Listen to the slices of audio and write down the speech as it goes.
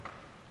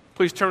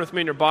Please turn with me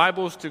in your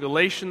Bibles to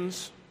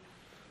Galatians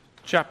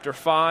chapter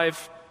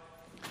 5,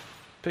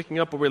 picking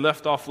up where we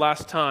left off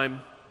last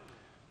time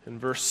in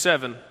verse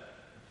 7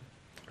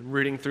 and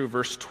reading through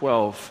verse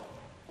 12.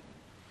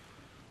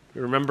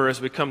 You remember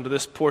as we come to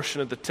this portion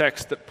of the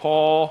text that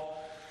Paul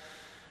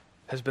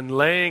has been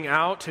laying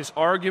out his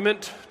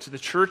argument to the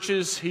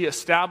churches he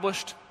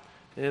established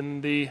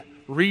in the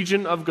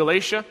region of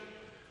Galatia,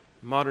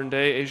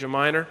 modern-day Asia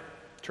Minor,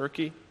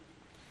 Turkey.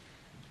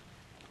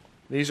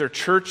 These are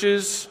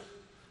churches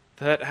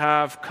that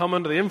have come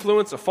under the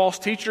influence of false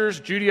teachers,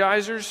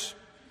 Judaizers,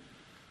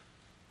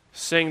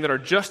 saying that our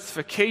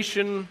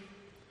justification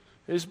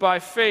is by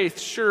faith,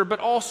 sure, but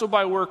also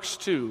by works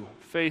too,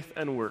 faith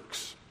and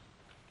works,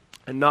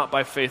 and not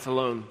by faith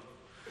alone.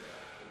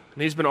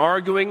 And he's been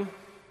arguing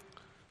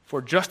for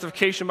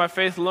justification by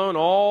faith alone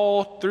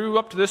all through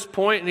up to this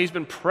point, and he's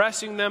been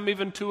pressing them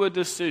even to a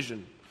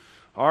decision.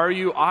 Are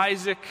you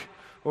Isaac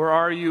or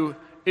are you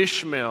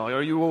Ishmael?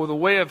 Are you the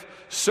way of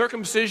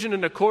circumcision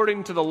and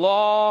according to the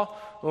law,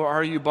 or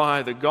are you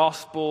by the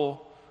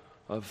gospel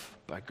of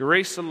by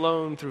grace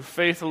alone, through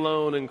faith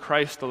alone, in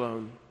Christ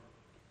alone?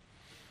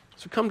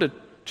 So come to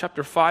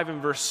chapter 5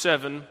 and verse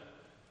 7.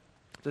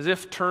 It's as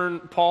if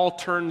Paul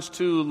turns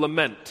to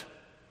lament,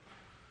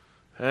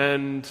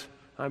 and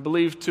I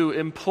believe to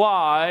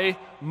imply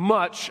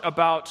much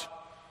about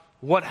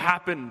what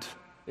happened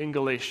in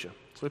Galatia.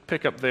 So we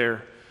pick up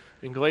there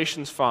in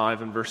Galatians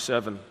 5 and verse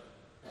 7.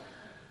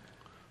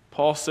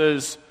 Paul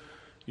says,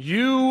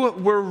 "You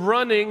were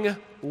running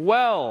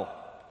well.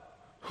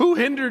 Who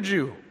hindered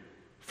you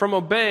from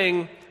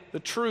obeying the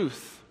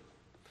truth?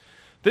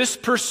 This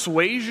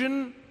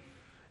persuasion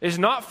is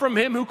not from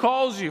him who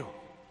calls you.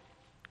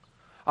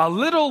 A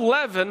little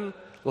leaven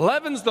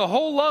leavens the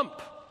whole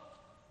lump.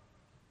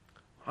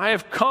 I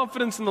have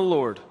confidence in the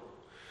Lord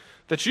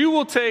that you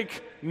will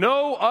take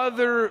no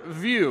other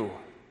view,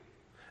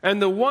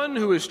 and the one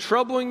who is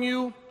troubling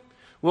you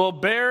will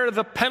bear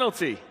the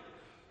penalty,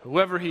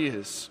 whoever he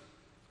is.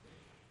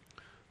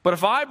 But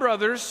if I,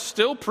 brothers,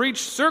 still preach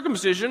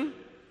circumcision,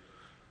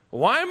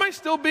 why am I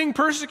still being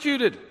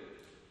persecuted?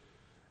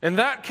 In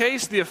that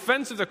case, the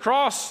offense of the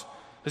cross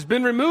has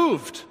been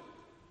removed.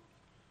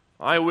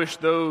 I wish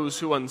those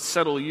who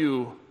unsettle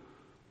you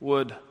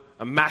would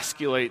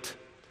emasculate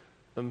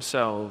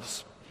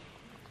themselves."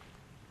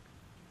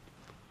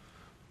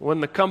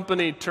 When the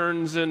company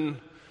turns in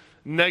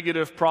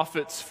negative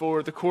profits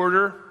for the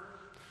quarter,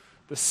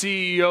 the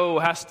CEO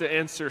has to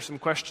answer some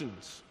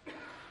questions.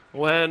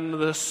 When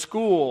the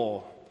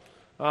school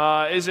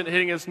isn't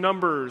hitting its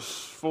numbers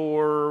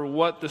for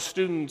what the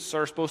students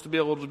are supposed to be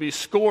able to be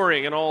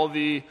scoring in all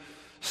the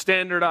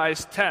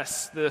standardized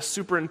tests, the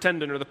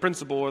superintendent or the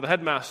principal or the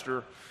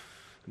headmaster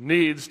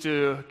needs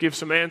to give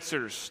some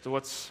answers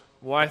to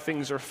why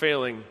things are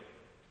failing.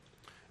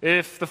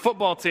 If the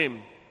football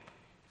team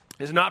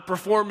is not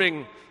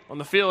performing on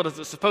the field as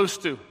it's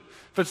supposed to,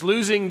 if it's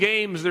losing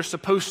games they're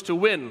supposed to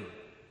win,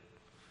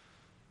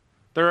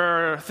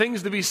 there are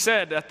things to be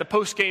said at the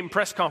post-game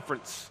press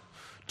conference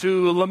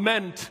to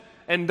lament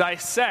and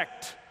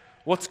dissect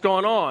what's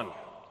gone on.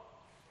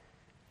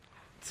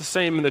 It's the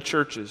same in the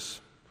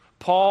churches.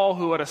 Paul,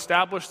 who had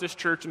established this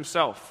church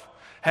himself,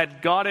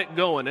 had got it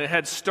going. It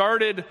had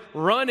started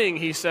running,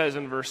 he says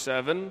in verse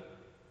 7,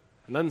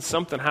 and then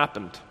something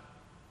happened.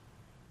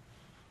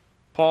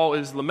 Paul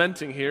is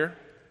lamenting here,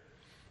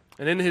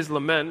 and in his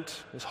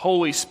lament, his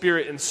Holy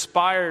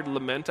Spirit-inspired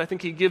lament, I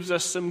think he gives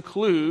us some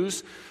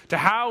clues to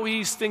how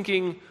he's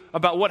thinking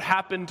about what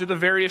happened to the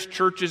various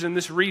churches in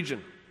this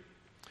region.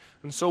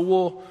 And so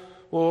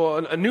we'll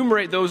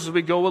enumerate those as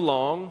we go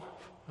along,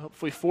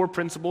 hopefully 4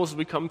 principles as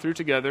we come through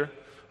together,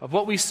 of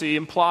what we see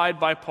implied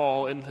by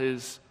Paul in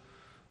his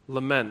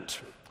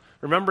lament.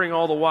 Remembering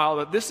all the while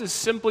that this is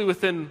simply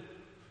within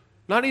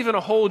not even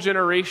a whole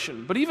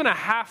generation, but even a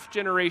half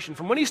generation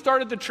from when he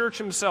started the church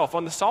himself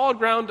on the solid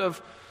ground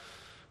of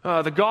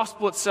the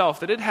gospel itself,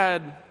 that it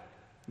had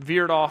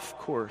veered off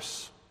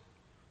course.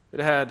 It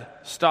had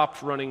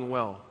stopped running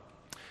well.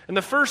 And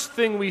the first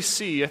thing we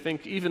see, I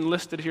think even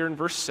listed here in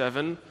verse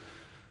 7,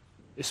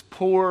 is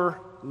poor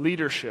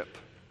leadership.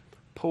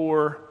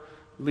 Poor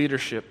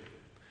leadership.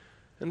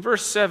 In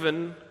verse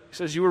 7, he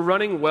says, "You were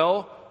running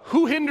well.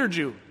 Who hindered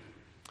you?"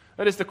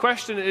 That is, the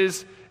question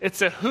is,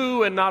 it's a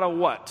who and not a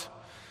what.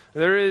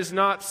 There is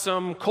not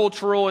some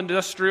cultural,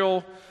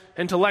 industrial,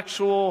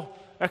 intellectual,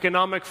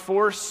 economic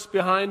force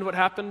behind what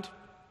happened.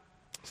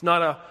 It's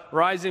not a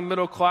rising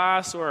middle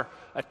class or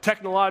a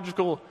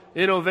technological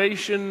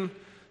innovation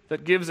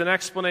that gives an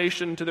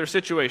explanation to their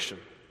situation.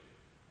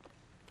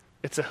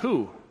 It's a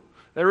who.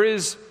 There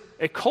is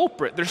a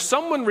culprit. There's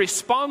someone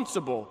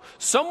responsible.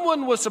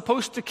 Someone was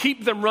supposed to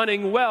keep them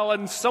running well,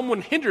 and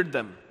someone hindered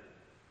them.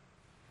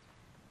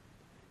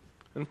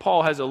 And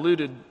Paul has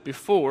alluded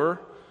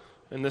before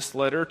in this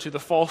letter to the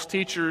false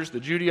teachers, the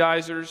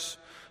Judaizers,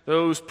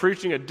 those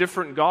preaching a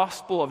different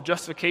gospel of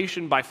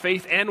justification by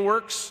faith and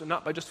works, and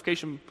not by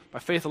justification by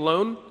faith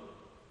alone.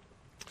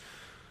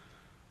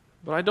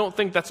 But I don't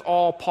think that's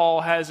all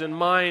Paul has in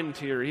mind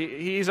here.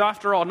 He's,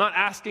 after all, not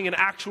asking an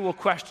actual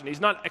question.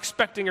 He's not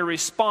expecting a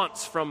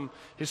response from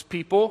his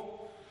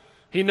people.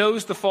 He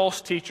knows the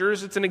false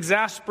teachers. It's an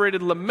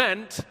exasperated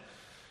lament,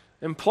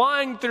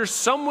 implying that there's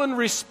someone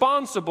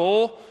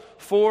responsible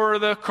for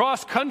the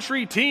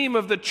cross-country team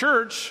of the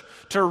church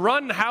to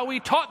run how he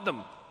taught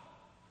them,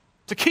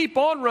 to keep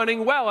on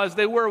running well as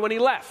they were when he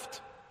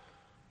left.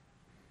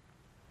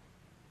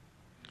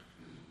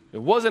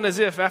 It wasn't as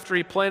if after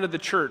he planted the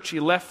church, he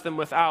left them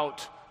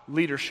without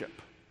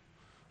leadership,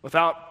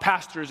 without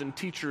pastors and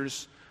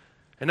teachers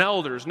and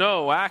elders.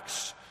 No,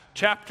 Acts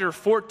chapter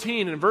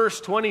 14 and verse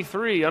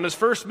 23, on his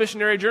first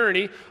missionary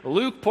journey,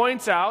 Luke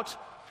points out,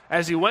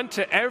 as he went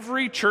to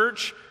every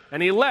church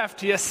and he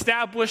left, he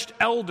established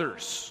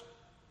elders.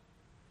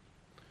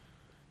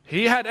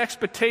 He had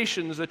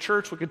expectations the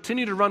church would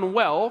continue to run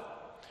well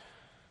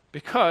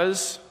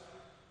because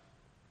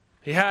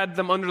he had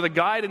them under the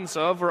guidance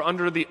of, or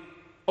under the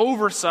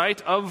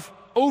oversight of,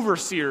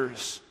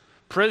 overseers,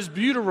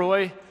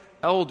 presbyteroi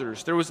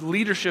elders. There was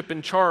leadership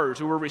in charge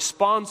who were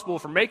responsible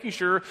for making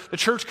sure the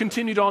church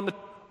continued on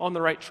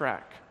the right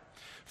track.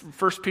 From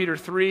 1 Peter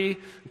 3,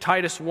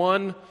 Titus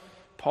 1,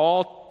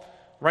 Paul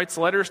writes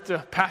letters to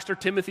Pastor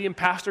Timothy and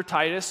Pastor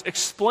Titus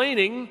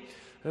explaining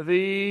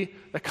the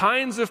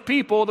kinds of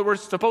people that were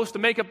supposed to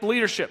make up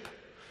leadership,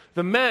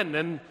 the men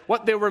and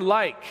what they were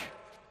like.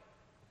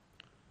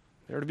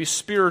 They were to be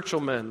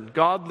spiritual men,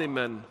 godly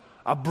men,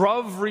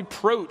 above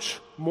reproach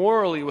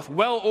morally, with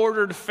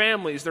well-ordered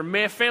families,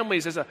 their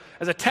families as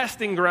a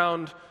testing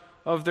ground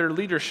of their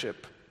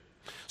leadership.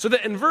 So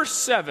that in verse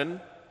 7,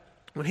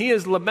 when he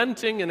is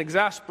lamenting in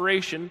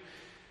exasperation,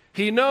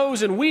 he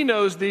knows, and we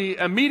knows, the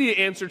immediate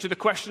answer to the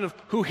question of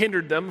who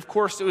hindered them. Of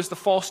course, it was the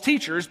false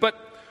teachers, but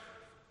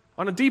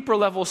on a deeper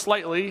level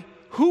slightly,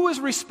 who is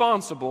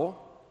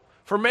responsible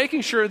for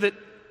making sure that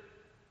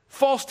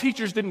false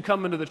teachers didn't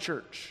come into the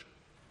church?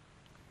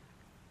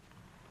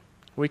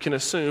 We can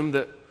assume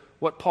that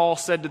what Paul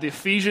said to the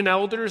Ephesian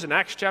elders in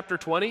Acts chapter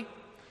 20,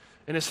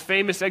 in his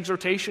famous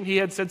exhortation, he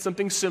had said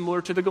something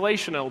similar to the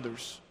Galatian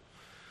elders.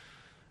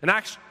 In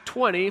Acts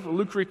 20,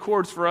 Luke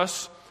records for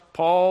us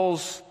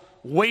Paul's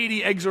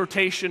weighty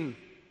exhortation.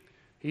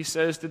 He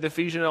says to the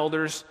Ephesian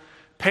elders,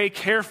 "Pay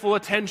careful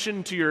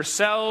attention to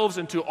yourselves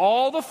and to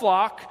all the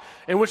flock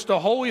in which the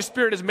Holy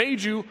Spirit has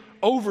made you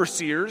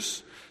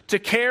overseers, to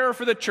care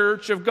for the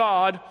church of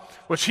God,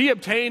 which he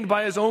obtained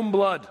by his own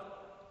blood.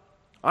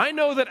 I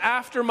know that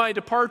after my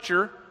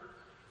departure,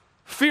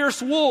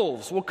 fierce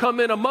wolves will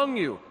come in among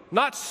you,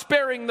 not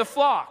sparing the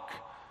flock.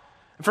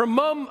 And from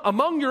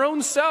among your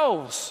own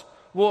selves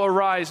will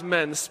arise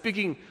men,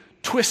 speaking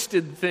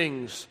twisted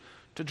things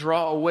to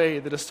draw away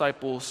the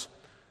disciples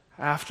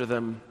after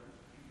them."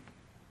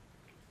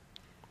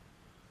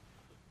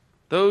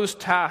 Those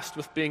tasked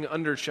with being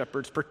under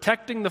shepherds,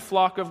 protecting the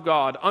flock of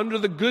God under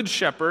the good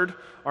shepherd,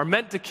 are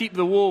meant to keep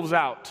the wolves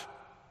out,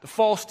 the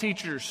false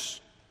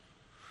teachers.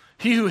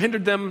 He who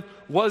hindered them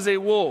was a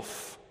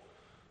wolf.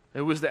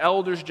 It was the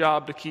elder's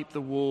job to keep the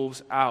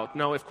wolves out.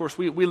 Now, of course,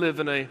 we live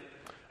in a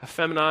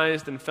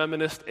feminized and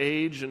feminist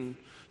age, and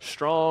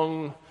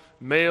strong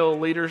male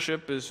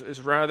leadership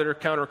is rather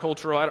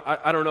countercultural.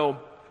 I don't know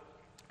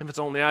if it's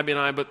only Abby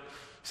and I, but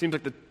it seems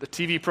like the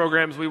TV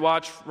programs we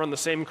watch run the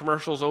same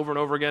commercials over and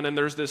over again, and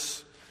there's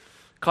this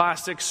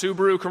classic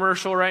Subaru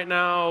commercial right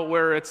now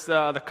where it's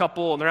the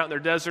couple, and they're out in their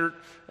desert,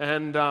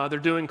 and they're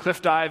doing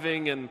cliff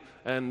diving, and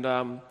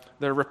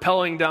they're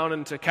rappelling down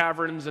into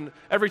caverns, and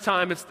every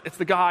time it's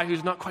the guy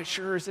who's not quite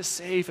sure, is this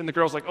safe? And the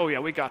girl's like, "Oh yeah,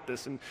 we got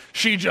this." And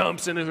she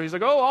jumps in, and he's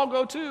like, "Oh, I'll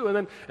go too."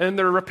 And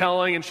they're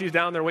rappelling, and she's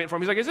down there waiting for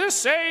him. He's like, "Is this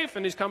safe?"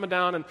 And he's coming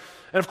down, and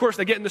of course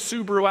they get in the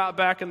Subaru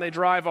Outback and they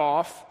drive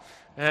off,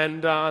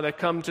 and they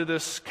come to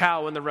this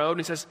cow in the road, and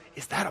he says,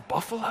 "Is that a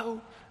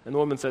buffalo?" And the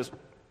woman says,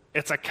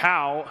 "It's a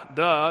cow,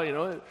 duh." You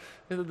know,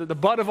 the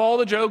butt of all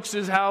the jokes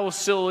is how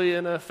silly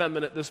and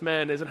effeminate this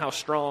man is, and how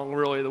strong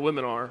really the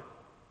women are.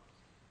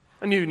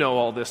 And you know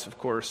all this, of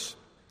course.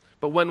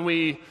 But when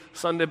we,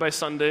 Sunday by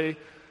Sunday,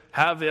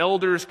 have the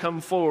elders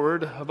come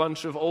forward, a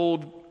bunch of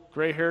old,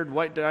 gray-haired,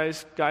 white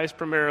guys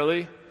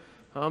primarily,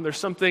 there's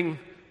something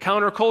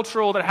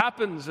countercultural that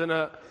happens in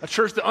a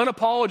church that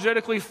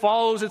unapologetically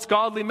follows its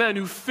godly men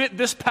who fit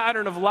this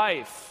pattern of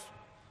life.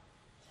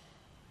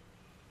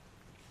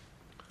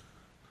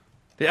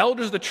 The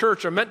elders of the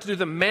church are meant to do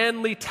the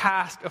manly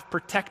task of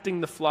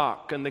protecting the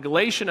flock, and the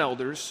Galatian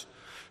elders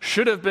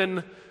should have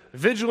been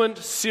vigilant,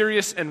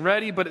 serious, and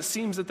ready, but it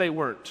seems that they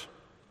weren't.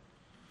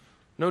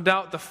 No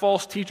doubt the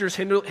false teachers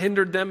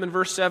hindered them in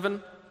verse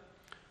 7,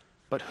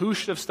 but who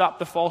should have stopped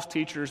the false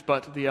teachers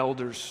but the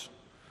elders,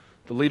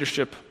 the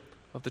leadership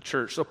of the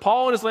church? So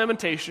Paul in his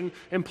lamentation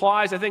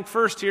implies, I think,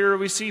 first here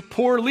we see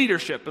poor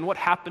leadership and what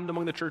happened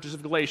among the churches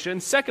of Galatia.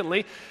 And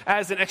secondly,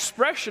 as an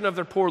expression of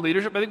their poor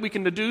leadership, I think we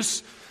can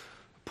deduce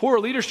poor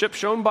leadership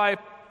shown by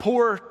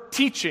poor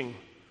teaching.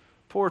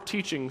 Poor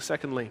teaching,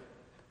 secondly.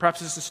 Perhaps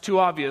this is too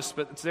obvious,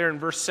 but it's there in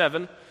verse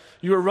 7.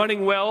 You are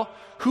running well.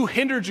 Who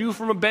hindered you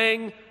from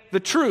obeying the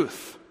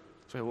truth?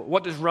 So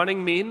what does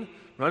running mean?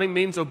 Running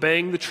means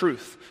obeying the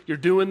truth. You're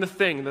doing the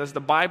thing, as the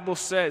Bible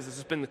says, as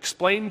it's been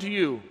explained to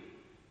you.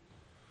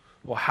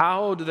 Well,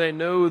 how do they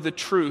know the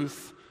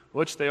truth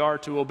which they are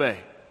to obey?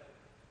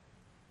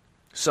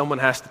 Someone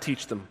has to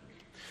teach them.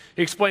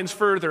 He explains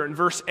further in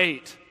verse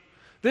 8,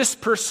 this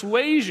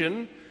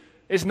persuasion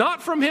is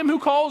not from him who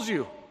calls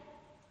you.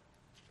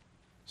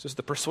 This is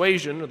the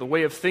persuasion or the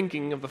way of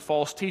thinking of the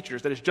false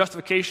teachers, that is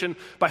justification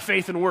by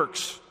faith and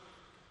works.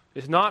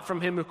 It's not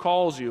from him who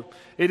calls you.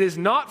 It is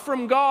not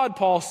from God,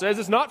 Paul says.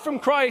 It's not from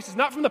Christ. It's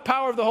not from the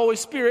power of the Holy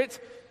Spirit.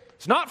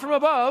 It's not from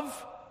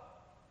above.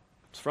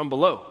 It's from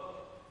below.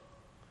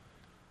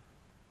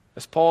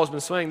 As Paul has been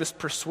saying, this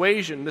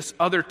persuasion, this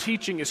other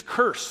teaching is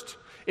cursed.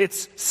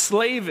 It's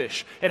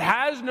slavish. It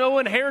has no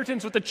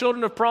inheritance with the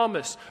children of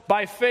promise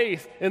by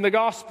faith in the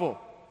gospel.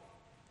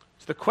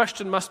 So the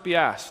question must be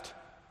asked,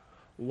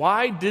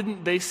 why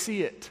didn't they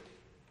see it?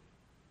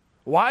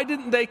 Why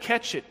didn't they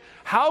catch it?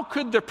 How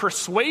could the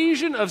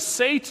persuasion of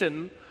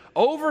Satan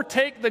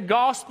overtake the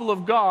gospel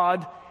of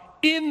God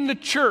in the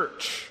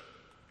church?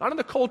 Not in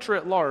the culture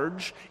at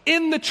large,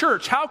 in the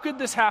church. How could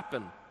this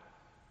happen?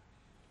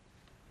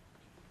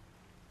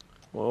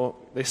 Well,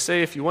 they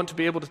say if you want to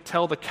be able to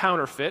tell the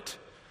counterfeit,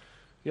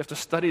 you have to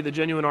study the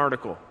genuine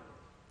article.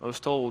 I was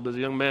told as a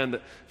young man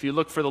that if you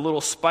look for the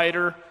little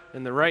spider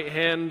in the right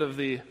hand of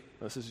this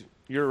is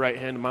your right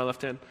hand and my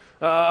left hand,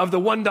 of the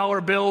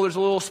 $1 bill, there's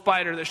a little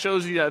spider that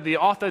shows you the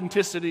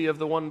authenticity of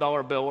the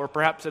 $1 bill, or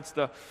perhaps it's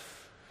the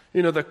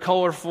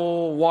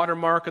colorful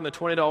watermark on the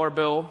 $20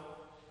 bill.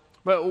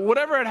 But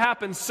whatever had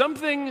happened,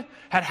 something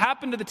had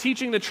happened to the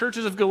teaching of the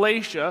churches of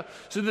Galatia,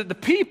 so that the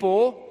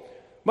people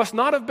must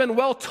not have been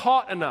well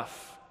taught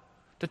enough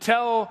to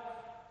tell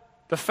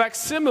the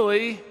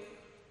facsimile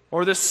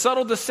or this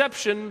subtle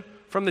deception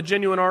from the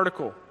genuine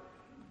article.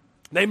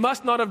 They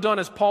must not have done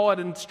as Paul had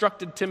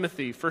instructed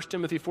Timothy, 1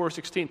 Timothy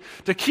 4:16,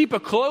 to keep a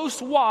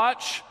close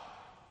watch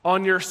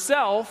on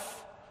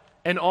yourself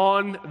and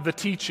on the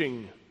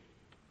teaching.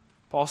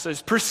 Paul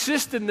says,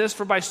 persist in this,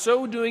 for by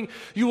so doing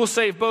you will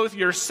save both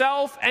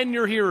yourself and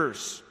your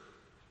hearers.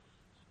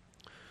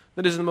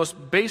 That is, in the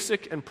most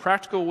basic and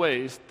practical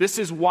ways, this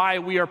is why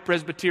we are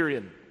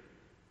Presbyterian.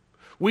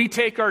 We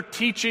take our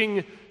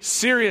teaching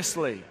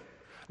seriously.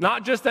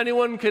 Not just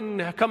anyone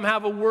can come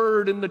have a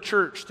word in the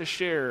church to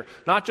share.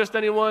 Not just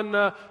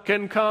anyone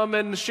can come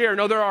and share.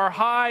 No, there are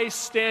high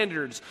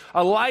standards,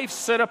 a life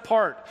set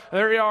apart.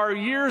 There are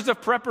years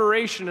of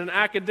preparation in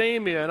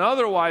academia and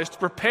otherwise to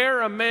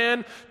prepare a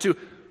man to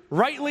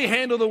rightly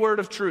handle the word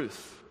of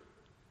truth.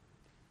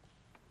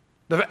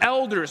 The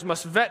elders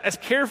must vet as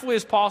carefully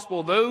as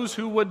possible those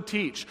who would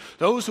teach,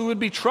 those who would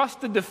be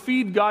trusted to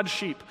feed God's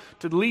sheep,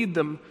 to lead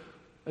them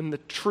in the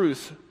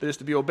truth that is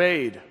to be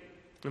obeyed.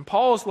 And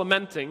Paul is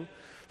lamenting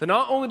that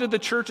not only did the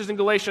churches in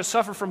Galatia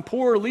suffer from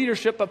poor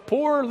leadership, but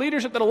poor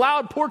leadership that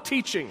allowed poor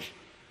teaching.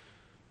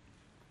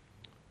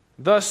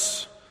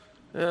 Thus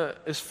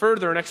is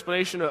further an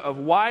explanation of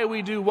why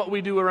we do what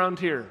we do around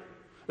here.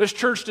 This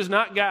church does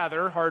not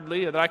gather,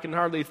 hardly, that I can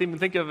hardly even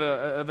think of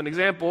an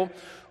example,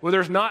 where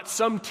there's not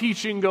some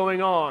teaching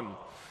going on.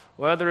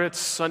 Whether it's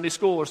Sunday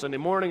school or Sunday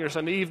morning or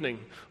Sunday evening,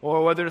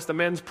 or whether it's the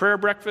men's prayer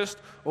breakfast,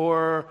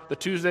 or the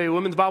Tuesday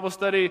women's Bible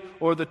study,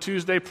 or the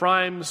Tuesday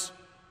Primes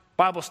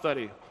Bible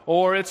study,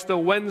 or it's the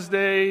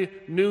Wednesday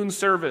noon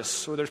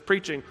service where there's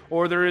preaching,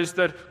 or there is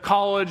the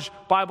college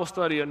Bible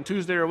study on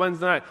Tuesday or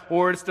Wednesday night,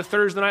 or it's the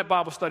Thursday night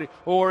Bible study,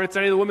 or it's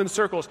any of the women's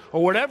circles,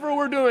 or whatever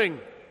we're doing,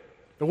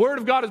 the Word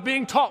of God is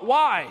being taught.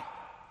 Why?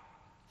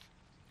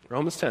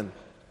 Romans 10.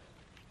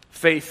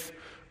 Faith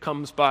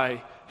comes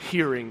by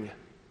hearing.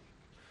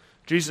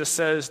 Jesus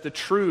says, the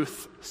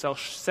truth shall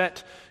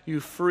set you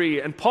free.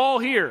 And Paul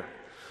here,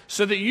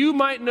 so that you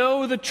might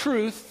know the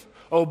truth,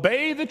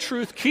 obey the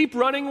truth, keep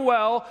running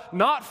well,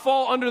 not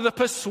fall under the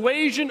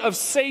persuasion of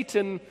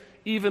Satan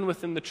even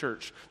within the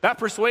church. That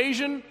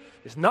persuasion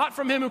is not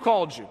from him who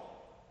called you.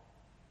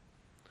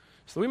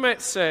 So we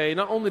might say,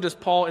 not only does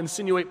Paul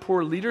insinuate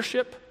poor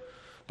leadership,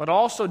 but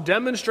also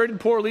demonstrated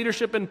poor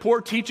leadership and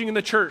poor teaching in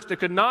the church that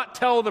could not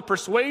tell the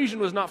persuasion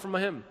was not from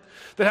him,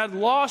 that had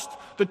lost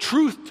the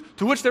truth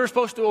to which they were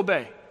supposed to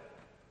obey.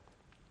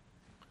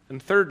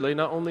 And thirdly,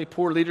 not only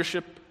poor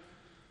leadership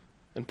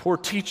and poor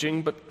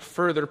teaching, but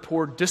further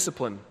poor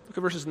discipline. Look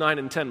at verses 9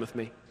 and 10 with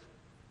me.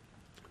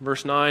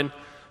 Verse 9,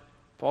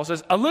 Paul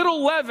says, a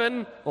little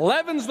leaven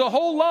leavens the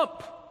whole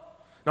lump.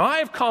 Now I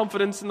have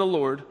confidence in the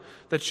Lord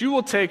that you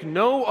will take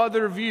no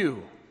other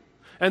view,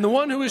 and the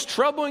one who is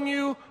troubling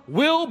you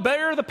will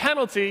bear the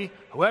penalty,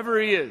 whoever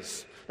he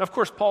is. Now, of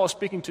course, Paul is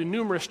speaking to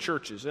numerous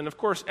churches, and of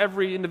course,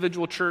 every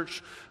individual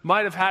church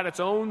might have had its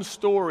own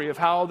story of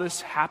how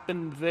this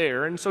happened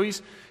there. And so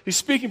he's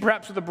speaking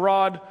perhaps with a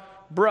broad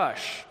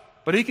brush.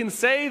 But he can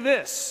say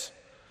this,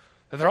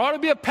 that there ought to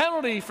be a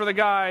penalty for the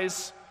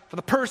guys, for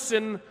the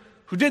person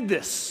who did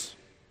this.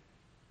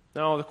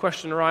 Now, the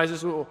question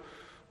arises, well,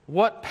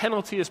 what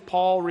penalty is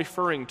Paul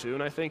referring to?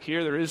 And I think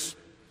here there is,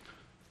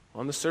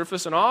 on the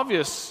surface, an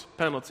obvious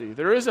penalty.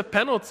 There is a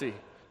penalty.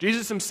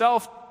 Jesus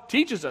himself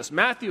teaches us,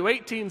 Matthew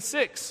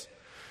 18:6,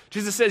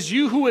 Jesus says,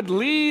 you who would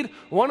lead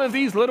one of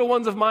these little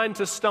ones of mine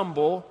to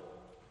stumble,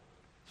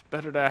 it's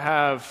better to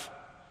have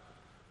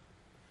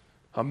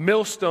a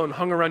millstone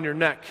hung around your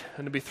neck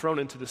and to be thrown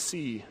into the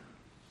sea.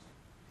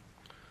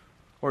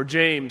 Or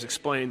James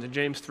explains in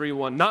James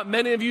 3:1, not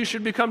many of you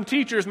should become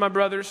teachers, my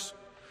brothers,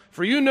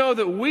 for you know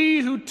that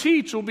we who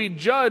teach will be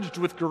judged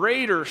with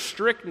greater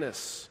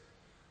strictness.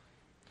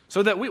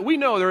 So that we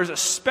know there is a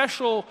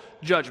special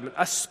judgment,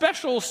 a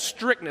special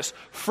strictness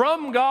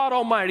from God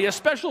Almighty, a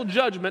special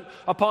judgment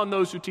upon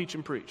those who teach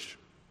and preach.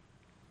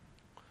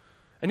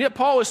 And yet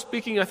Paul is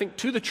speaking, I think,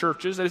 to the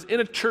churches, that is in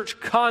a church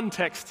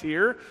context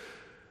here.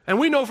 And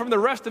we know from the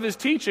rest of his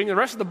teaching, the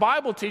rest of the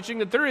Bible teaching,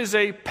 that there is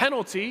a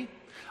penalty,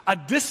 a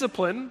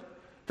discipline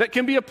that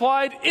can be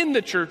applied in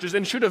the churches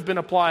and should have been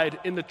applied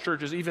in the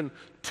churches, even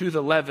to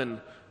the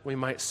leaven, we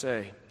might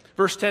say.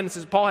 Verse 10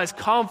 says, Paul has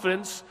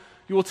confidence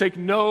you will take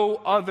no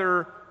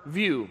other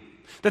view.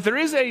 That there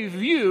is a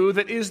view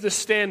that is the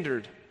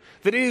standard,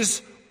 that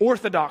is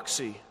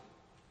orthodoxy.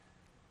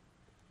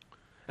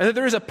 And that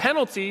there is a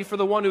penalty for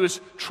the one who is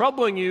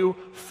troubling you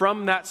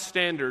from that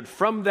standard,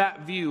 from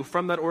that view,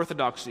 from that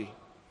orthodoxy.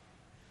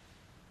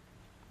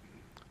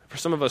 For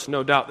some of us,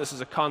 no doubt, this is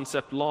a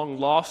concept long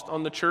lost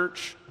on the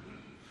church.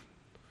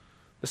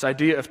 This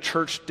idea of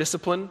church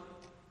discipline.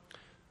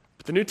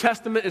 But the New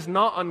Testament is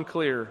not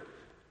unclear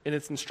in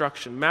its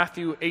instruction.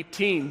 Matthew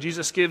 18,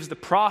 Jesus gives the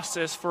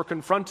process for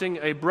confronting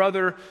a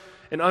brother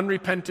in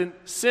unrepentant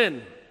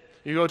sin.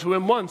 You go to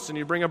him once and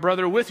you bring a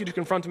brother with you to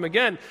confront him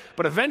again.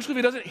 But eventually, if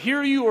he doesn't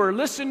hear you or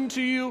listen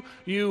to you,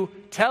 you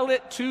tell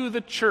it to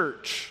the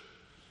church.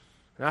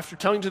 And after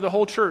telling to the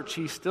whole church,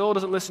 he still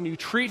doesn't listen. You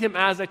treat him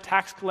as a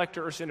tax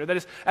collector or sinner. That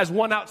is, as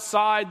one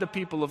outside the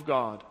people of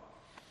God.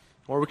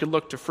 Or we could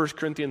look to 1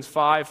 Corinthians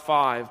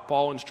 5:5,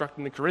 Paul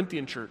instructing the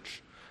Corinthian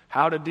church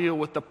how to deal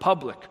with the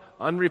public,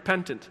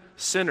 unrepentant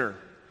sinner,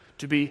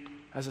 to be,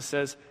 as it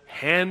says,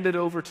 handed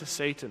over to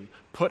Satan,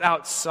 put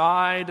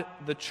outside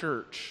the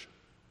church.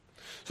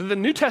 So the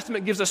New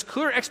Testament gives us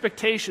clear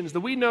expectations that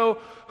we know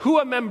who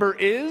a member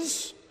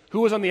is,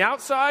 who is on the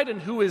outside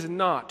and who is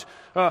not,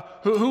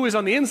 who is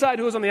on the inside,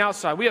 who is on the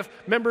outside. We have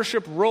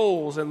membership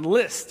roles and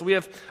lists. We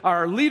have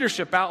our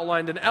leadership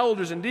outlined in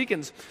elders and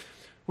deacons.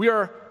 We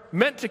are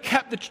meant to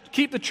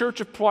keep the church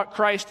of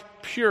Christ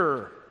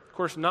pure. Of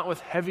course, not with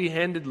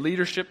heavy-handed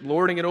leadership,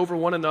 lording it over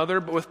one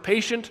another, but with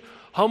patient,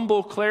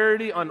 humble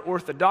clarity on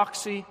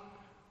orthodoxy,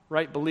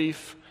 right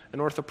belief,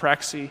 and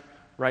orthopraxy,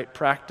 right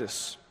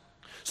practice.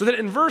 So that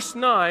in verse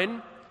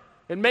 9,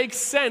 it makes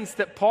sense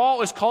that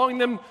Paul is calling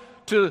them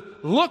to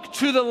look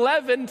to the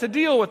leaven to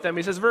deal with them.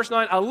 He says, verse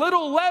 9, a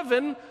little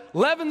leaven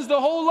leavens the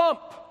whole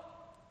lump.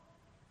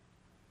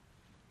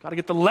 Got to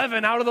get the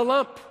leaven out of the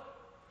lump.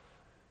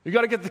 You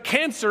got to get the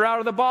cancer out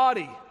of the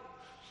body.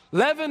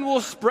 Leaven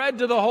will spread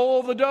to the whole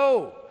of the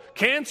dough.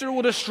 Cancer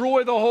will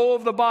destroy the whole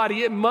of the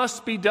body. It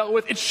must be dealt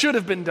with. It should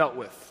have been dealt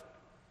with.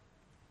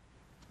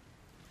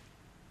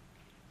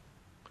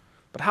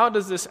 But how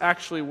does this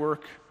actually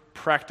work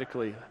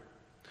practically?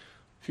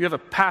 If you have a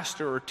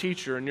pastor or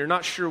teacher and you're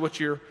not sure what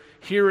you're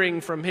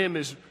hearing from him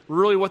is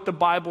really what the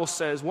Bible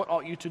says, what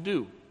ought you to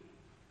do?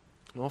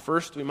 Well,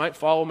 first, we might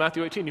follow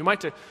Matthew 18. You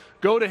might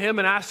go to him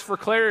and ask for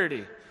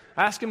clarity.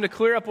 Ask him to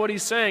clear up what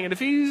he's saying. And if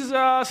he's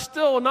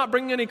still not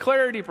bringing any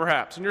clarity,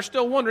 perhaps, and you're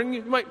still wondering,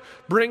 you might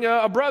bring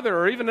a brother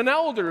or even an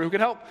elder who could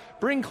help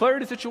bring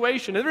clarity to the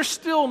situation. If there's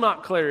still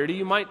not clarity,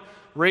 you might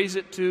raise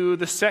it to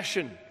the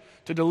session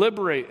to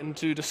deliberate and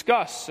to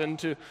discuss and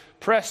to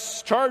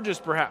press charges,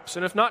 perhaps.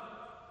 And if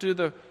not to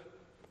the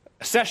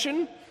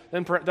session,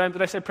 then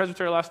did I say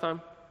presbytery last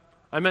time?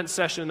 I meant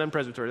session and then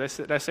presbytery.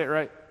 Did I say it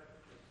right?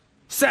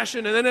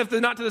 Session, and then if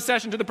not to the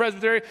session, to the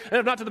presbytery, and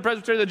if not to the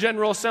presbytery, the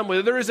general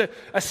assembly. There is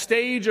a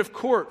stage of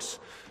courts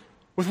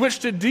with which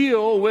to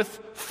deal with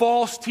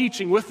false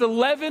teaching, with the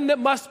leaven that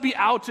must be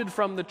outed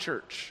from the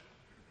church.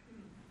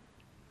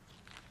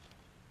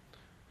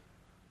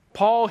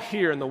 Paul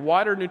here in the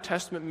wider New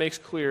Testament makes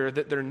clear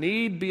that there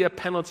need be a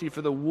penalty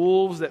for the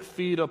wolves that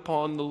feed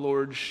upon the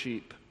Lord's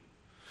sheep.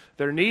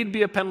 There need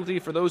be a penalty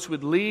for those who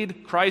would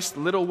lead Christ's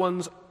little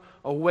ones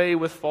away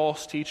with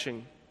false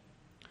teaching.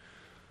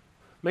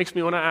 Makes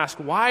me want to ask,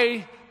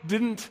 why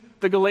didn't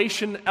the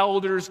Galatian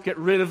elders get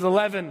rid of the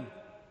leaven?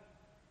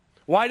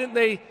 Why didn't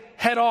they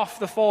head off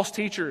the false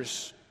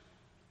teachers?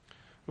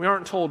 We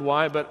aren't told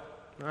why, but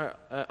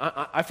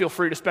I feel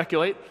free to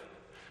speculate.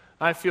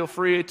 I feel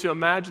free to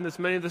imagine there's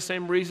many of the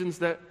same reasons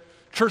that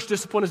church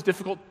discipline is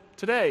difficult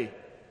today.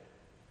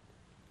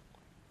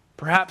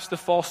 Perhaps the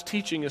false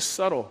teaching is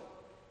subtle.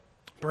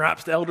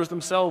 Perhaps the elders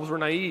themselves were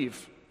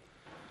naive.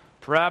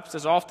 Perhaps,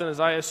 as often as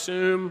I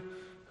assume,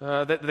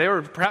 that they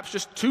were perhaps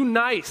just too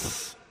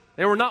nice.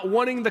 They were not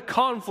wanting the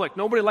conflict.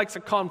 Nobody likes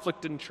a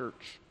conflict in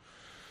church.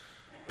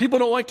 People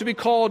don't like to be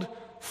called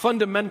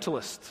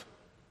fundamentalist.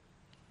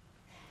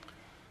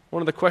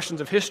 One of the questions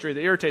of history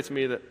that irritates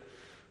me that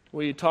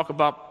we talk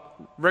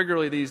about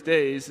regularly these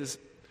days is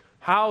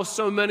how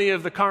so many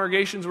of the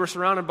congregations we're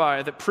surrounded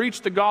by that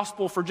preached the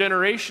gospel for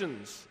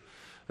generations,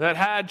 that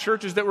had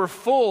churches that were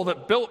full,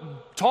 that built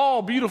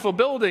tall, beautiful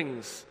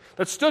buildings,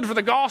 that stood for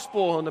the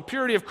gospel and the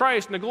purity of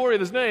Christ and the glory of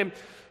his name,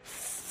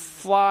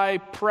 fly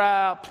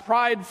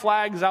pride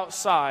flags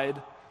outside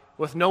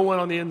with no one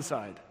on the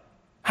inside.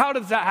 How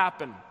does that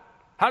happen?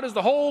 How does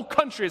the whole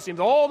country, it seems,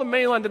 all the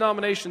mainline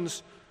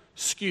denominations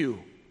skew?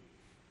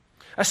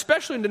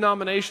 Especially in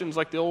denominations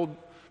like the old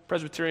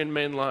Presbyterian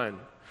mainline,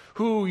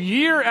 who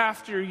year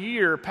after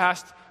year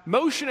passed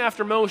motion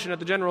after motion at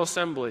the General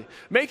Assembly,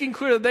 making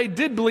clear that they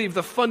did believe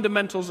the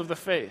fundamentals of the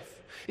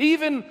faith,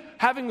 even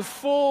having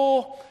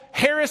full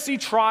heresy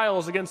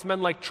trials against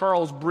men like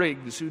Charles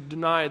Briggs, who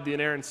denied the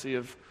inerrancy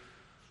of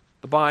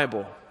the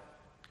Bible,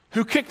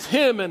 who kicked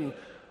him and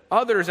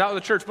others out of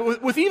the church,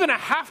 but with even a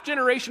half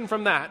generation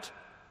from that,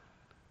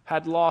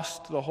 had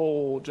lost the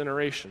whole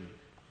generation.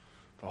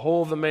 The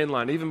whole of the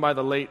mainline, even by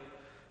the late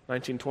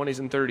 1920s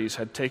and 30s,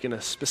 had taken a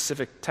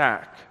specific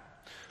tack.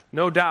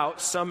 No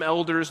doubt some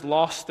elders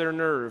lost their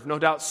nerve. No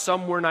doubt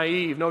some were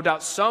naive. No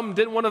doubt some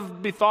didn't want to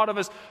be thought of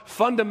as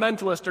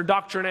fundamentalist or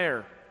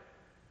doctrinaire.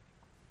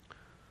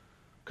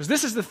 Because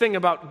this is the thing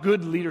about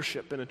good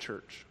leadership in a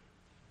church.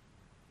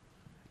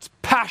 It's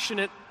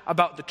passionate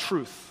about the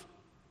truth.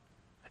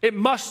 It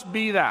must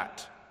be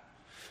that.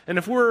 And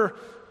if we're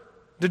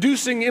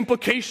deducing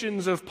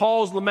implications of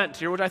Paul's lament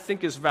here, which I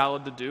think is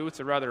valid to do, it's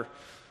a rather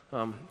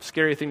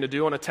scary thing to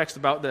do on a text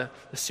about the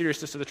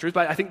seriousness of the truth,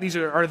 but I think these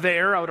are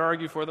there. I would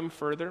argue for them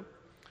further.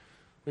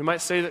 We might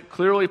say that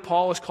clearly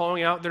Paul is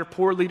calling out their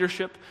poor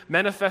leadership,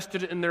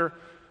 manifested in their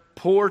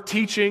poor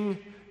teaching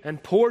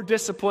and poor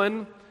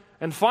discipline.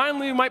 And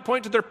finally, we might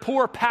point to their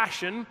poor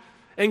passion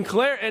in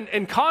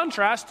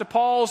contrast to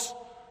Paul's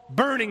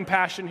burning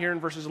passion here in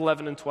verses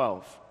 11 and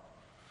 12.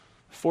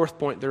 Fourth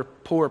point, their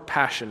poor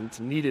passion. It's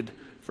needed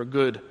for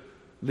good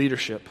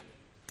leadership.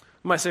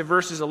 I might say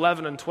verses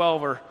 11 and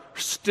 12 are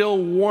still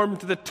warm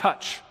to the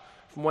touch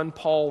from when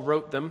Paul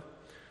wrote them.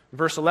 In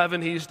verse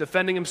 11, he's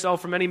defending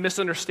himself from any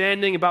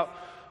misunderstanding about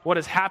what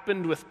has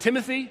happened with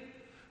Timothy.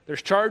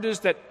 There's charges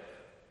that,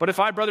 but if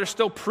I, brothers,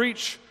 still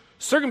preach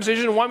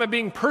circumcision, why am I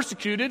being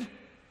persecuted?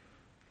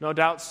 No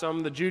doubt some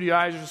of the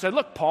Judaizers said,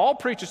 look, Paul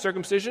preaches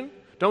circumcision.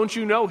 Don't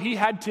you know he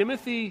had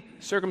Timothy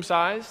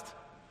circumcised?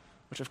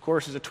 Which, of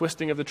course, is a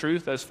twisting of the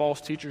truth, as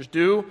false teachers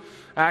do.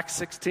 Acts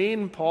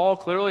 16, Paul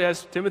clearly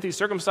has Timothy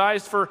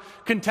circumcised for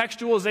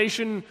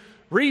contextualization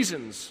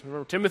reasons.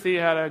 Remember, Timothy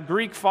had a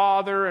Greek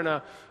father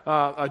and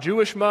a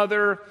Jewish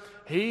mother.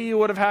 He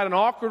would have had an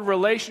awkward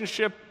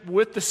relationship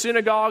with the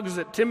synagogues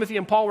that Timothy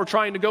and Paul were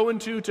trying to go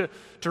into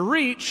to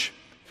reach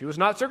if he was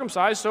not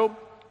circumcised. So,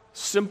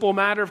 simple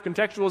matter of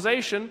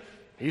contextualization,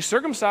 he's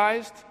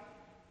circumcised.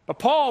 But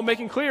Paul,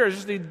 making clear,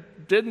 as he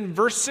did in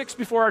verse 6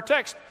 before our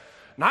text,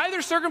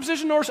 neither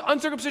circumcision nor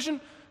uncircumcision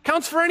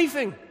counts for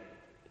anything. And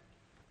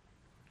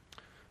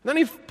then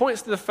he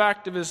points to the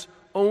fact of his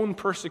own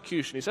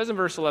persecution. He says in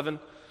verse 11,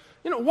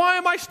 why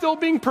am I still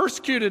being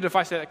persecuted if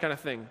I say that kind of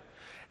thing?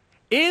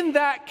 In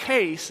that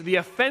case, the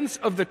offense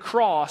of the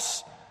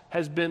cross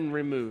has been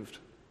removed.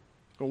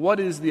 What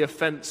is the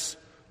offense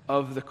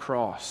of the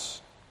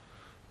cross?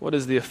 What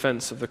is the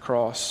offense of the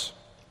cross?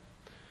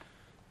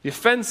 The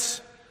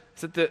offense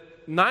is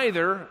that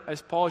neither,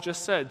 as Paul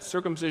just said,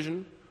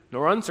 circumcision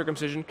nor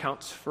uncircumcision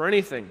counts for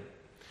anything.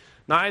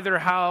 Neither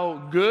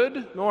how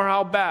good nor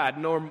how bad,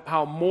 nor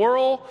how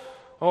moral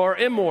or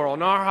immoral,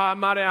 nor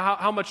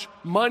how much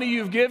money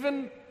you've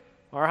given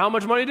or how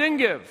much money you didn't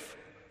give.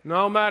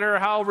 No matter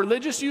how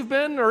religious you've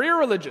been or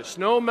irreligious,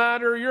 no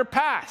matter your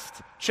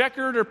past,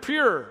 checkered or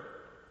pure,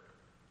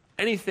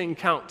 anything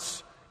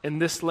counts in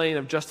this lane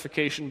of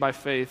justification by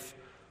faith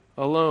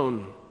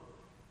alone.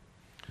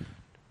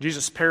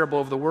 Jesus' parable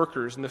of the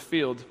workers in the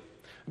field.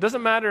 It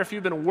doesn't matter if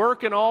you've been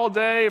working all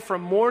day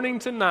from morning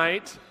to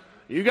night,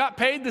 you got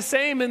paid the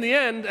same in the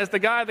end as the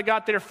guy that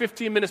got there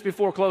 15 minutes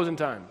before closing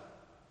time.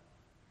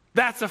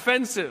 That's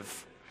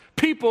offensive.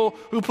 People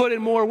who put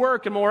in more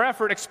work and more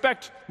effort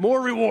expect more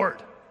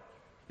reward.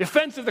 The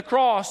offense of the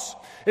cross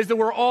is that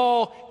we're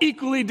all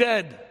equally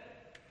dead.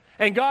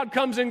 And God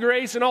comes in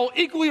grace and all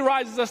equally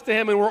rises us to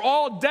Him, and we're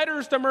all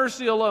debtors to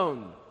mercy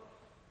alone.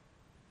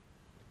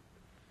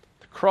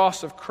 The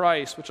cross of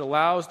Christ, which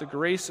allows the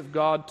grace of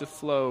God to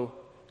flow,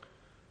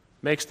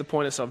 makes the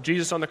point itself.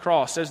 Jesus on the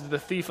cross says to the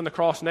thief on the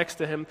cross next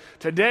to him,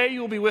 today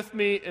you will be with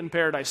me in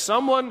paradise.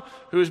 Someone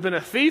who has been a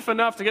thief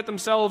enough to get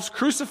themselves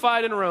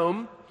crucified in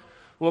Rome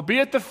will be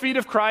at the feet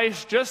of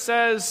Christ, just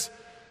as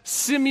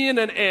Simeon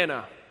and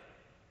Anna,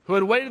 who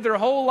had waited their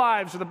whole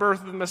lives for the birth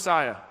of the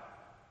Messiah.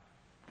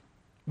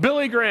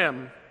 Billy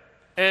Graham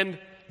and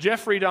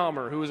Jeffrey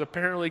Dahmer, who was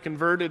apparently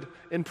converted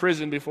in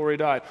prison before he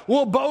died,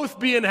 will both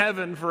be in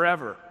heaven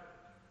forever.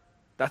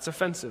 That's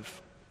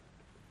offensive.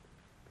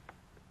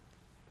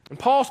 And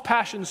Paul's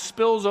passion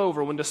spills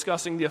over when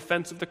discussing the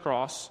offense of the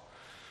cross,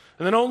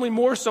 and then only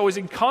more so as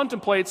he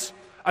contemplates,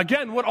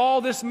 again, what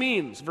all this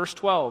means. Verse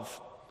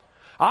 12.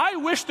 I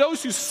wish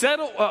those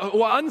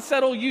who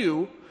unsettle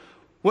you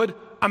would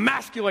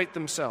emasculate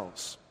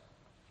themselves.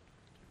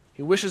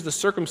 He wishes the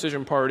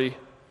circumcision party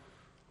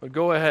would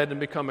go ahead and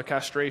become a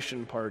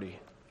castration party.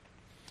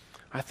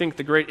 I think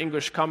the great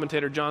English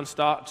commentator John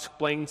Stott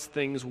explains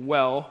things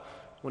well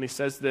when he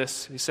says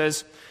this. He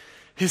says,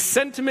 "His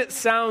sentiment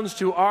sounds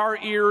to our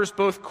ears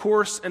both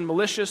coarse and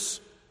malicious.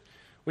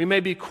 We may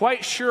be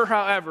quite sure,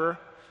 however,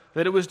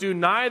 that it was due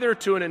neither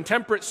to an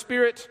intemperate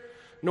spirit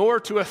nor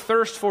to a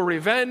thirst for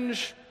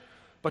revenge,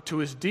 but to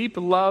his deep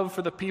love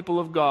for the people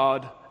of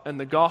God and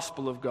the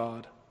gospel of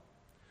God.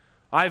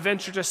 I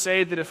venture to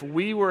say that if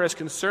we were as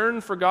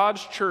concerned for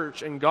God's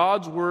church and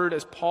God's word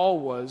as Paul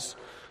was,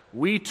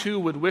 we too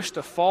would wish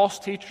the false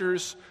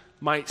teachers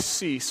might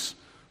cease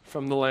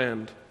from the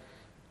land."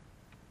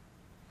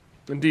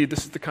 Indeed,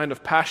 this is the kind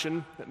of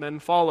passion that men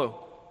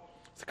follow.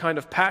 It's the kind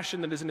of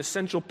passion that is an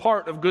essential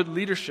part of good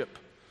leadership.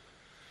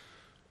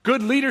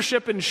 Good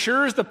leadership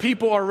ensures the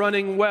people are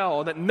running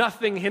well, that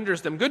nothing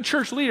hinders them. Good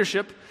church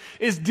leadership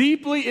is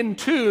deeply in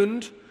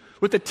tune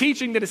with the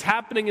teaching that is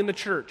happening in the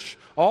church.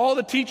 All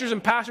the teachers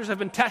and pastors have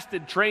been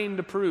tested, trained,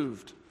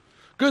 approved.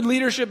 Good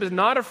leadership is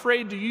not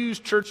afraid to use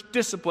church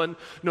discipline,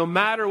 no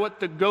matter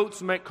what the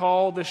goats might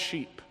call the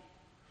sheep.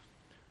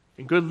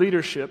 And good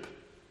leadership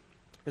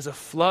is a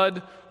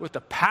flood with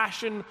the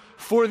passion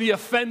for the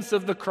offense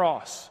of the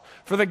cross,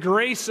 for the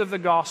grace of the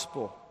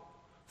gospel,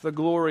 for the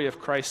glory of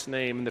Christ's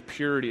name and the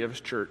purity of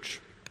his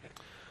church.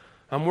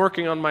 I'm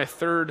working on my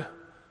third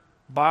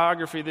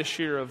biography this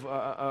year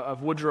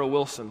of Woodrow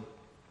Wilson.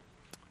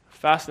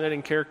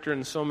 Fascinating character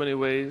in so many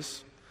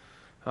ways.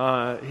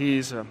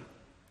 He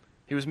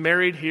was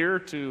married here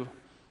to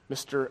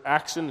Mr.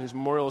 Axon, whose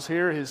memorial is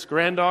here, his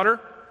granddaughter.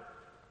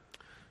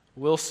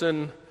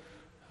 Wilson,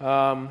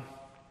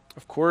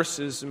 of course,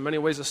 is in many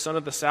ways a son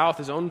of the South.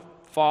 His own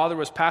father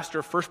was pastor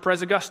of First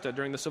Pres Augusta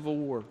during the Civil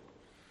War.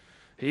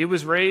 He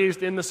was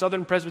raised in the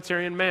Southern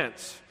Presbyterian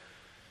manse,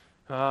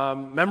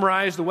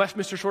 memorized the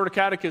Westminster Shorter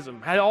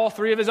Catechism, had all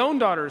three of his own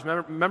daughters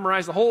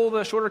memorize the whole of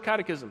the Shorter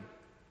Catechism.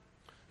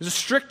 He was a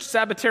strict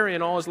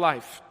Sabbatarian all his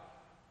life.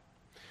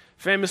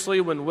 Famously,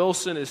 when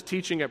Wilson is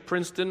teaching at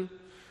Princeton,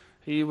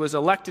 he was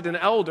elected an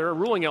elder, a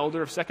ruling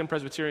elder of Second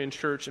Presbyterian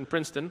Church in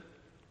Princeton.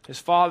 His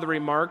father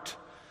remarked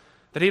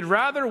that he'd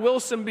rather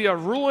Wilson be a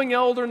ruling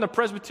elder in the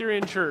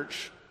Presbyterian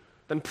Church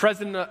than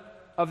president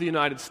of the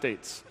United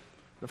States.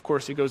 And of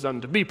course, he goes on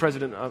to be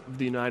president of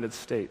the United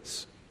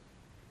States.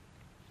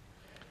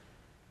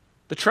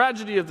 The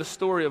tragedy of the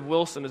story of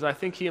Wilson is I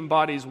think he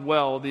embodies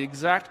well the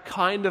exact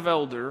kind of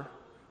elder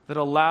that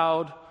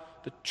allowed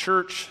the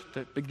church,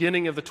 the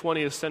beginning of the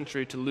 20th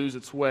century, to lose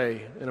its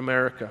way in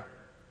America.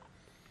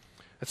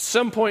 At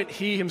some point,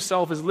 he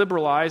himself is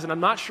liberalized, and I'm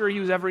not sure he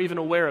was ever even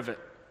aware of it.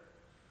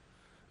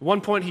 At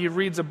one point, he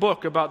reads a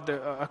book about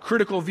a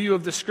critical view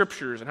of the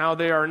Scriptures and how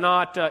they are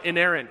not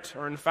inerrant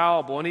or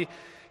infallible. And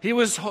he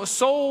was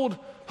sold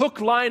hook,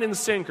 line, and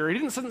sinker. He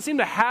doesn't seem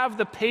to have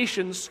the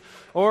patience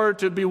or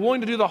to be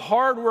willing to do the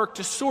hard work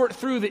to sort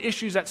through the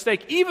issues at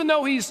stake, even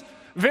though he's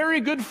very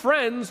good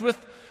friends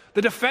with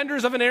the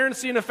defenders of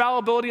inerrancy and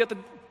infallibility at the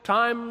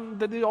time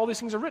that all these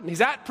things are written. He's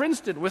at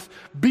Princeton with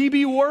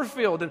B.B.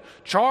 Warfield and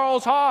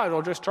Charles Hodge,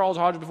 or just Charles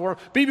Hodge before,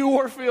 B.B.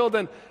 Warfield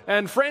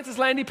and Francis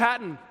Landy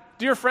Patton,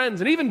 dear friends,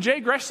 and even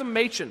J. Gresham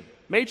Machen.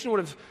 Machen would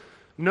have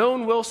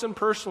known Wilson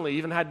personally,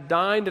 even had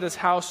dined at his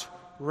house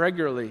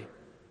regularly.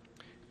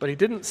 But he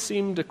didn't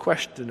seem to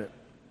question it.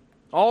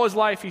 All his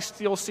life, he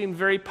still seemed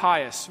very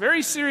pious,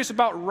 very serious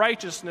about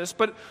righteousness,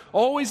 but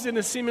always in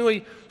a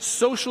seemingly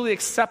socially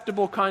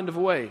acceptable kind of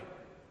way.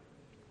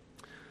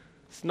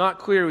 It's not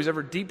clear he was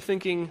ever deep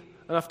thinking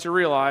enough to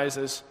realize,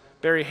 as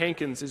Barry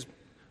Hankins, his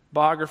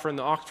biographer in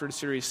the Oxford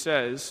series,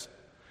 says,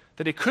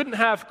 that he couldn't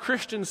have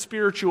Christian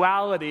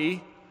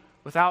spirituality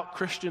without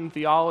Christian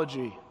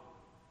theology.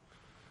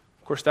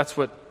 Of course, that's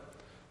what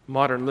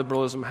modern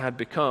liberalism had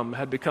become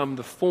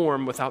the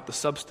form without the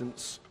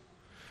substance.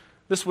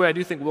 This way, I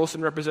do think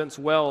Wilson represents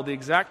well the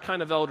exact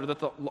kind of elder that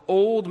the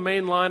old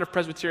main line of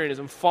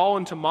Presbyterianism fall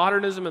into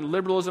modernism and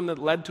liberalism that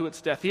led to its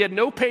death. He had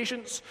no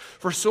patience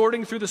for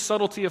sorting through the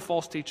subtlety of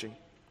false teaching.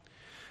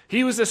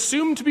 He was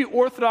assumed to be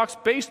orthodox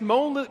based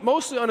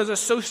mostly on his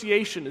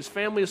association, his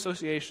family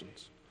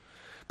associations.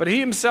 But he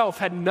himself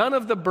had none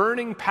of the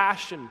burning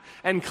passion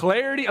and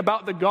clarity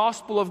about the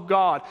gospel of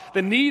God,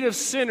 the need of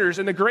sinners,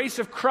 and the grace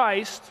of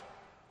Christ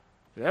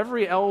that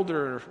every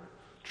elder,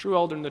 true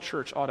elder in the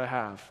church, ought to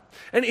have.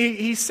 And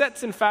he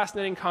sets in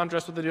fascinating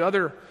contrast with the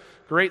other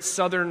great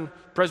Southern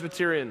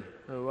Presbyterian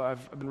who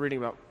I've been reading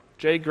about,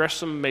 J.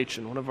 Gresham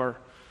Machen, one of our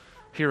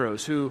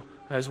heroes, who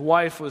his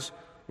wife was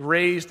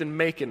raised in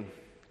Macon,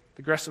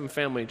 the Gresham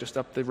family just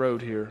up the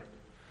road here.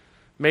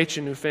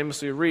 Machen, who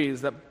famously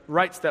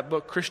writes that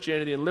book,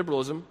 Christianity and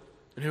Liberalism,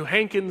 and who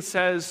Hankins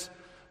says,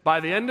 by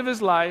the end of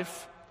his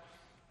life,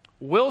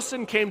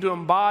 Wilson came to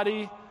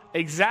embody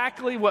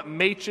exactly what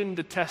Machen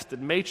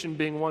detested, Machen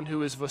being one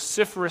who is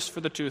vociferous for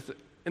the truth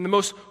in the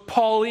most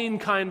Pauline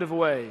kind of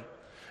way,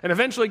 and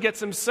eventually gets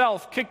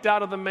himself kicked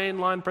out of the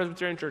mainline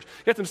Presbyterian Church,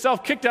 gets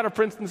himself kicked out of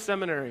Princeton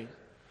Seminary,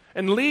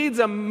 and leads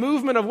a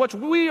movement of which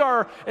we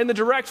are in the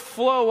direct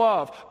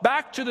flow of,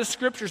 back to the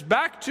Scriptures,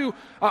 back to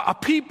a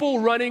people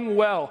running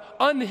well,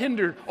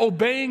 unhindered,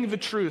 obeying the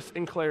truth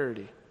in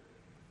clarity.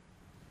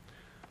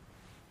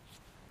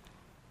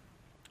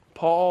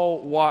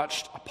 Paul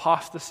watched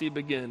apostasy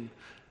begin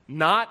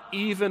not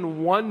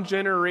even one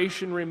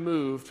generation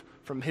removed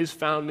from his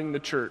founding the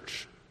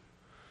church.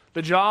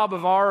 The job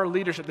of our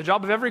leadership, the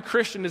job of every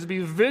Christian, is to be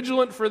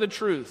vigilant for the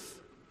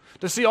truth,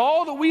 to see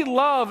all that we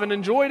love and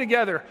enjoy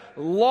together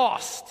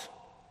lost.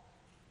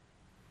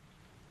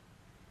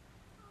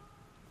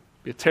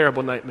 Be a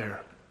terrible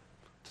nightmare.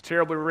 It's a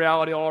terrible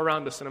reality all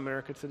around us in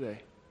America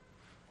today.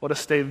 Let us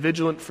stay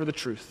vigilant for the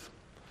truth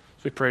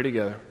as we pray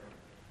together.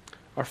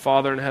 Our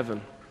Father in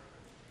heaven,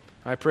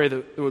 I pray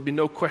that there would be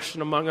no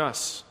question among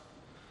us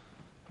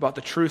about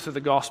the truth of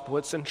the gospel,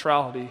 its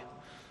centrality,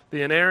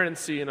 the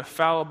inerrancy and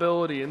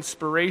infallibility,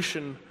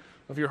 inspiration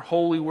of your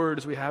holy word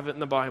as we have it in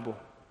the Bible.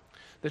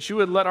 That you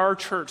would let our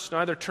church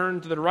neither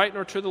turn to the right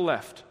nor to the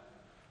left,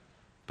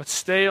 but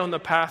stay on the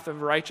path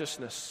of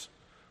righteousness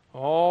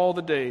all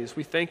the days.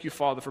 We thank you,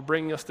 Father, for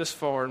bringing us this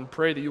far and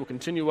pray that you will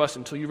continue us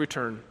until you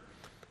return.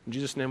 In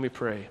Jesus' name we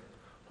pray.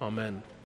 Amen.